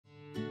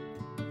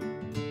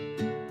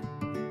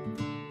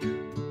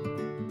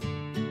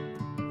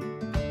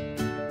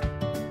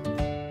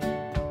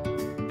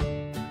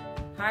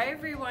Hi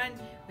everyone,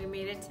 we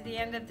made it to the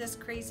end of this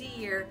crazy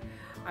year.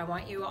 I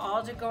want you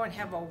all to go and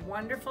have a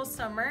wonderful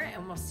summer,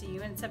 and we'll see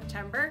you in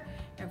September.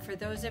 And for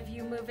those of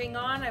you moving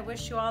on, I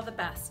wish you all the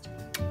best.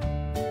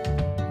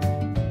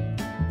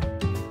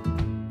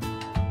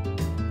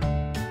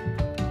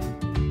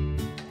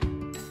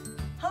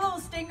 Hello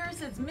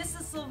Stingers, it's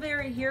Mrs.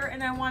 Silveri here,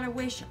 and I want to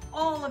wish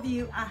all of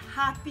you a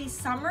happy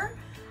summer.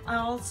 I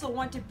also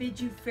want to bid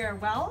you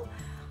farewell.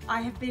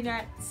 I have been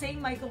at St.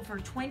 Michael for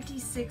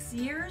 26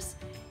 years,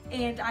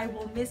 and I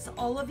will miss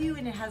all of you,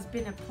 and it has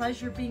been a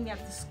pleasure being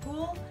at the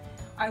school.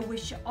 I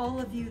wish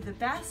all of you the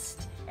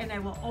best, and I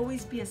will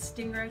always be a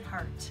Stinger at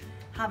heart.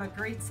 Have a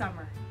great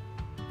summer.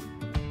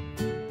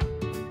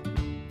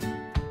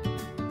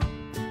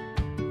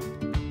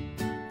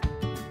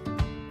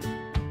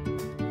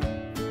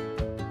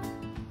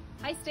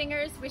 Hi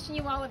Stingers, wishing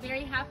you all a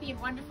very happy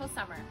and wonderful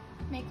summer.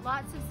 Make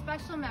lots of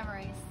special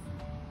memories.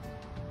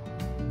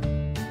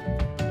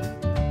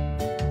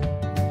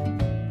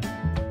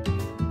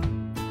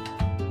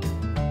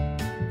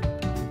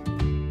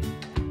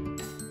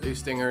 Hey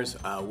Stingers,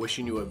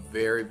 wishing you a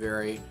very,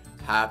 very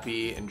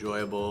happy,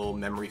 enjoyable,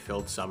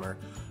 memory-filled summer.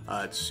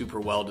 It's super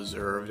well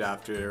deserved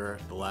after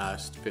the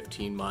last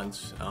 15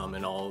 months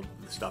and all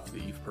the stuff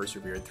that you've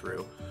persevered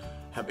through.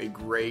 Have a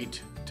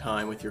great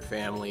time with your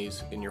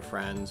families and your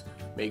friends,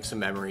 make some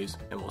memories,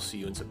 and we'll see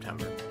you in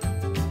September.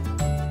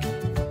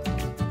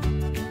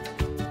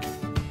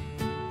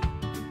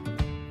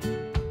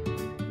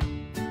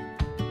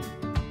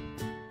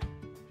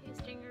 Hey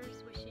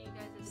Stingers, wishing you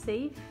guys a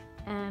safe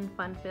and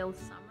fun-filled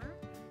summer.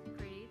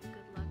 Grades,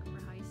 good luck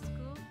for high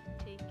school.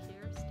 Take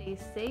care, stay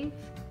safe.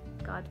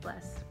 God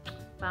bless.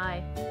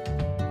 Bye.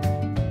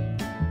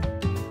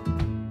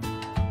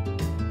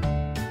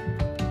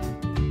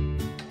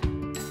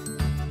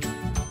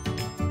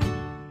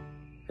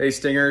 Hey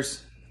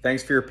Stingers,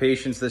 thanks for your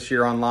patience this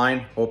year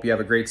online. Hope you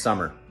have a great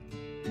summer.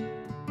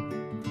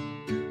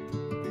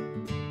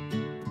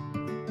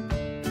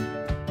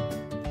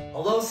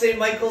 Hello St.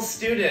 Michael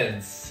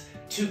students.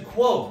 To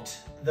quote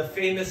the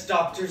famous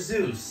Dr.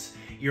 Zeus,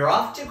 "You're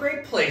off to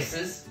great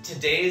places,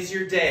 today is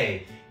your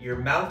day. Your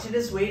mountain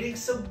is waiting,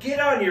 so get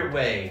on your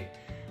way."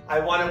 I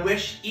want to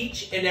wish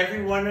each and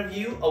every one of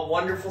you a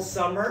wonderful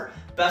summer.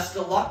 Best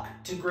of luck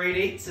to grade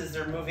 8s as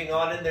they're moving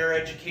on in their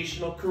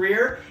educational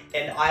career,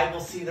 and I will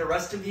see the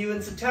rest of you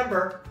in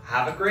September.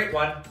 Have a great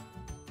one.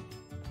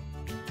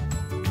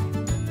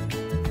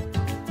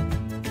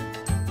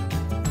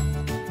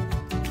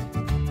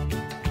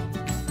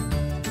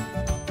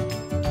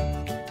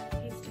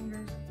 Hey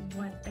Stingers,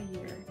 what a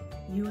year.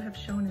 You have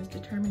shown us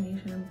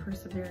determination and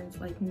perseverance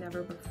like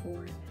never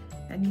before,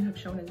 and you have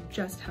shown us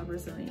just how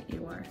resilient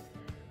you are.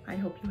 I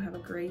hope you have a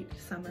great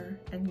summer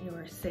and you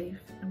are safe,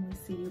 and we'll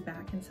see you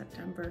back in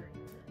September.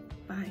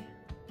 Bye.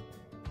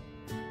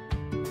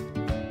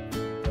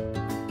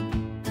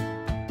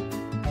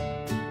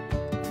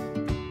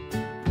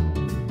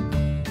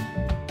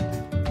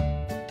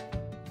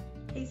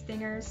 Hey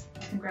Stingers,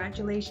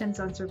 congratulations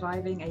on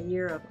surviving a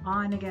year of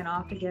on-again,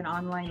 off-again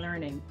online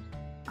learning.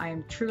 I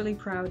am truly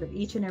proud of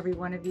each and every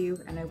one of you,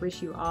 and I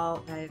wish you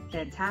all a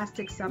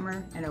fantastic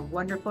summer and a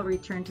wonderful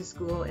return to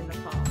school in the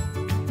fall.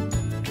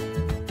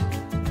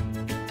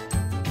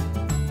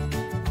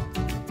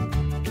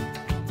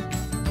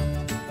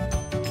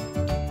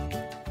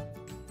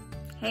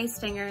 Hey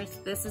Stingers,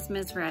 this is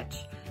Ms.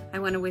 Rich. I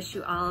want to wish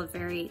you all a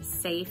very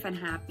safe and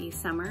happy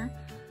summer.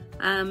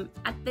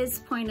 At this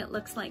point, it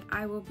looks like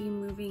I will be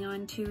moving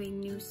on to a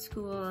new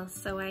school,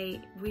 so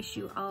I wish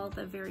you all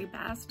the very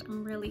best.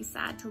 I'm really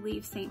sad to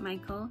leave St.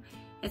 Michael.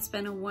 It's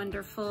been a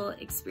wonderful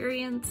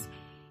experience.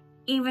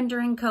 Even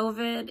during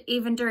COVID,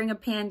 even during a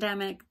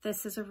pandemic,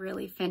 this is a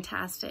really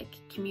fantastic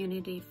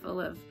community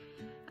full of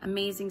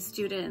amazing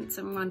students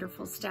and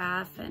wonderful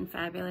staff and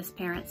fabulous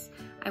parents.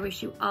 I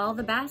wish you all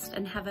the best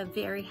and have a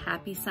very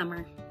happy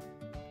summer.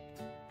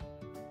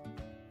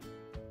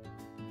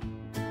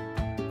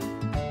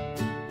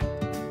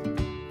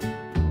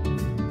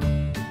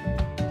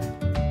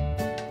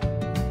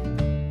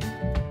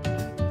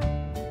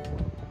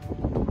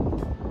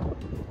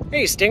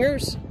 Hey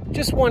Stingers,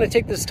 just want to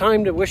take this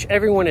time to wish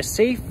everyone a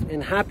safe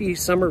and happy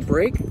summer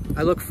break.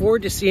 I look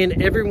forward to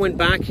seeing everyone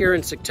back here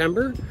in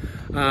September.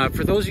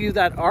 For those of you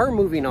that are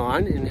moving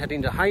on and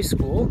heading to high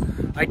school,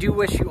 I do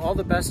wish you all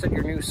the best at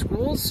your new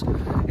schools,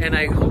 and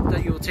I hope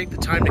that you will take the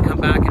time to come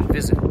back and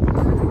visit.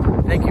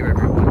 Thank you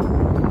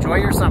everyone. Enjoy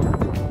your summer.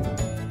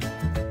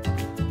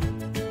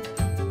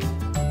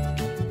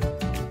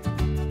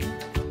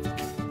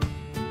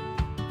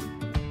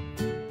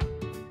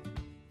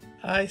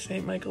 Hi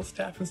St. Michael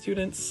staff and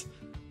students,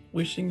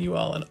 wishing you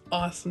all an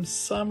awesome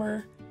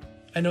summer.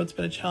 I know it's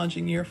been a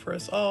challenging year for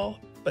us all,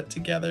 but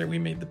together we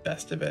made the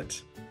best of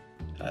it.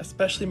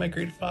 Especially my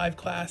grade 5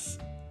 class.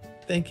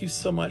 Thank you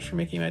so much for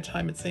making my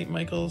time at St.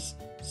 Michael's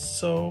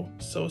so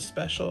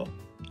special.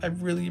 I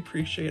really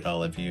appreciate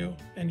all of you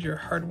and your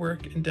hard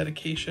work and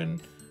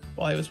dedication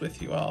while I was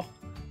with you all.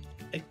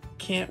 I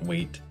can't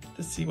wait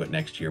to see what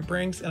next year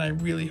brings, and I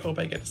really hope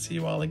I get to see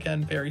you all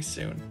again very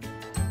soon.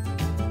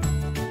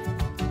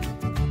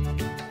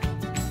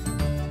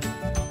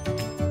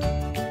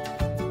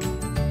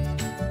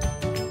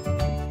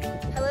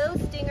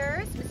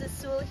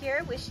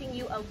 wishing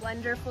you a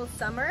wonderful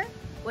summer.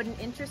 What an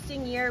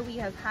interesting year we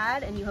have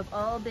had, and you have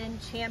all been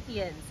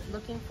champions.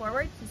 Looking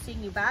forward to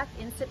seeing you back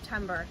in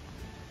September.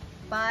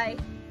 Bye.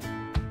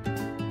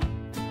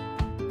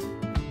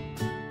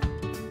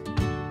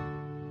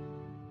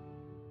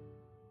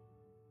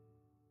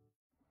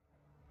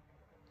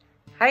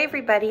 Hi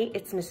everybody,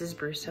 it's Mrs.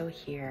 Brousseau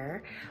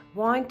here,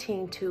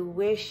 wanting to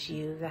wish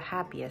you the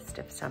happiest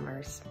of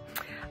summers.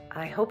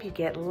 I hope you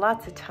get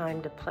lots of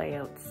time to play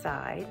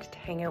outside, to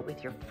hang out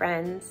with your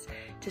friends,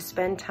 to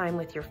spend time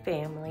with your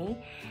family,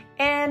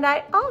 and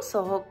I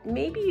also hope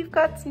maybe you've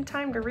got some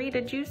time to read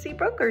a juicy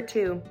book or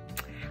two.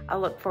 I'll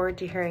look forward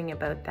to hearing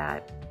about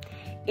that.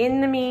 In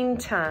the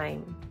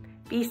meantime,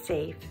 be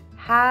safe,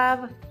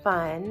 have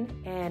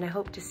fun, and I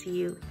hope to see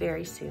you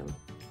very soon.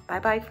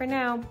 Bye-bye for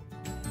now.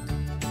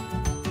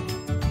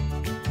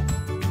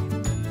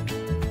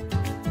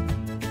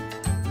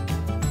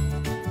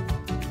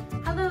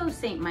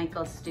 St.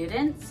 Michael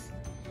students.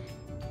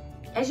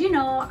 As you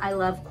know, I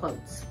love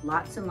quotes,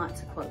 lots and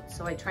lots of quotes,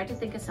 so I tried to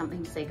think of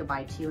something to say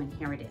goodbye to you, and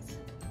here it is.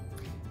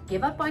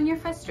 Give up on your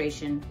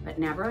frustration, but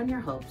never on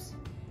your hopes.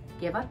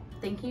 Give up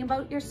thinking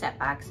about your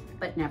setbacks,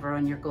 but never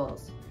on your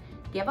goals.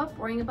 Give up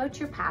worrying about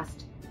your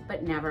past,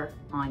 but never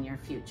on your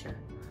future.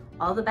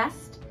 All the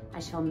best. I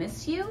shall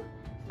miss you,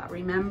 but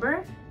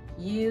remember,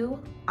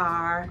 you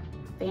are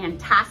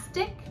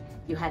fantastic.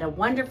 You had a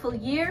wonderful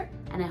year,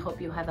 and I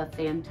hope you have a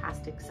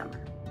fantastic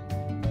summer.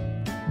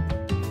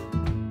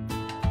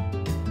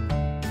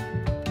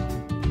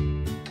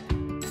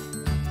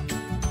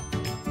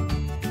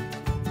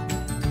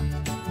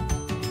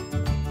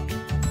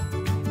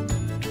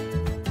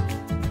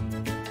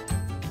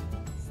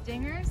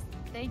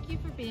 Thank you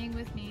for being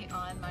with me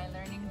on my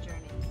learning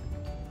journey.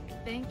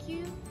 Thank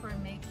you for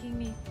making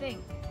me think.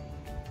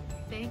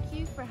 Thank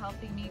you for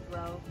helping me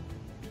grow.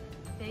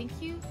 Thank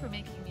you for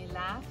making me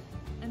laugh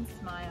and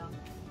smile.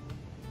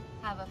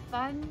 Have a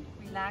fun,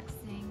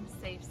 relaxing,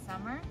 safe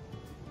summer.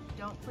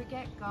 Don't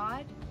forget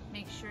God.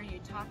 Make sure you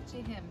talk to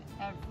Him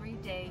every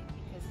day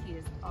because He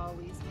is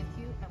always with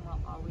you and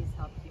will always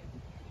help you.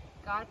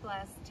 God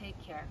bless.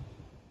 Take care.